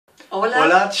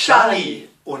Hola Charlie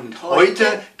und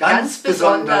heute ganz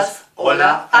besonders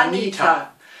Hola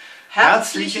Anita.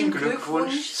 Herzlichen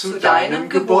Glückwunsch zu deinem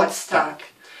Geburtstag.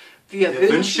 Wir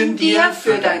wünschen dir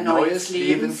für dein neues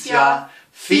Lebensjahr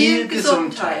viel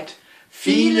Gesundheit,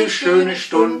 viele schöne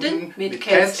Stunden mit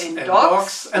Cats and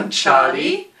Dogs und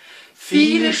Charlie,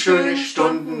 viele schöne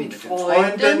Stunden mit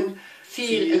Freunden,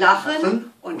 viel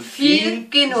Lachen und viel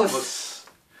Genuss.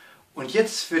 Und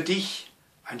jetzt für dich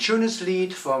ein schönes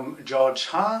Lied vom George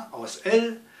H. aus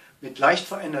L. mit leicht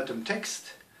verändertem Text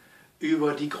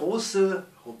über die große,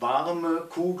 warme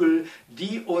Kugel,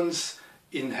 die uns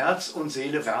in Herz und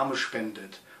Seele Wärme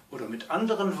spendet. Oder mit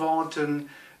anderen Worten,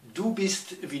 du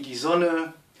bist wie die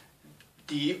Sonne,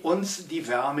 die uns die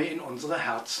Wärme in unsere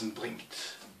Herzen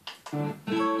bringt.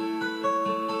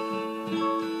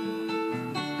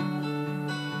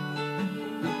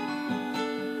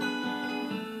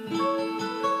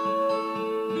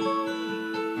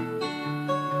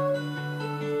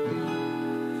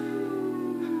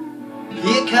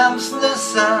 Here comes the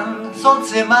sun, so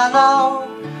say my now.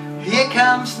 Here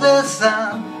comes the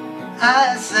sun,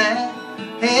 I say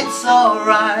it's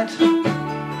alright.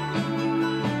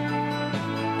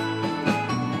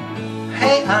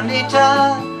 Hey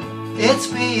Anita, it's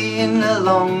been a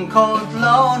long, cold,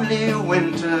 lonely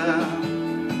winter.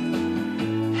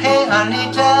 Hey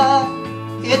Anita,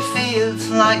 it feels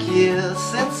like years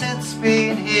since it's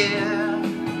been here.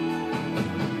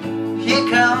 Here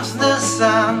comes the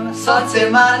sun, so say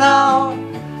my now.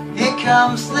 Here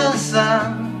comes the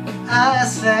sun, I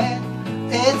say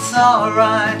it's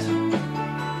alright.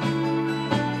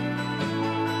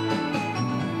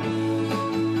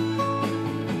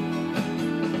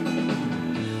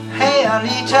 Hey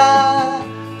Anita,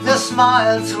 the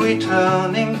smile's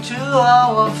returning to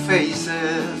our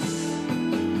faces.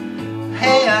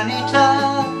 Hey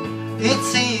Anita, it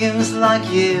seems like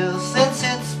years since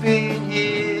it's been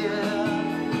here.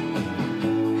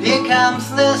 Here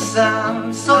comes the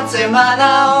sun, so say my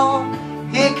now.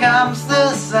 Here comes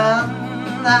the sun,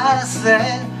 I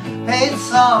say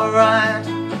it's alright.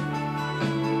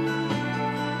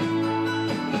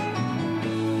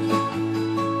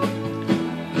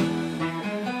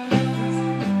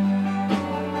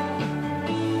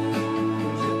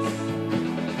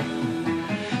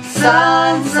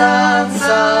 Sun, sun,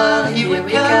 sun, here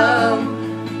we come.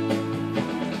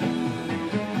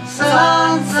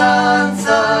 Sun, sun,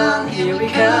 sun, here we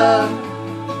come.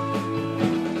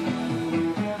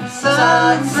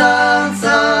 Sun, sun,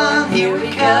 sun, here we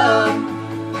come.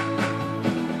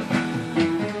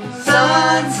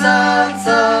 Sun, sun,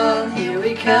 sun, here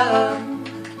we come.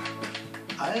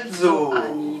 Also,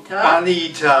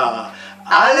 Anita,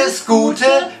 alles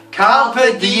Gute,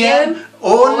 Carpe Diem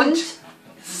und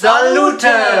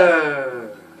Salute!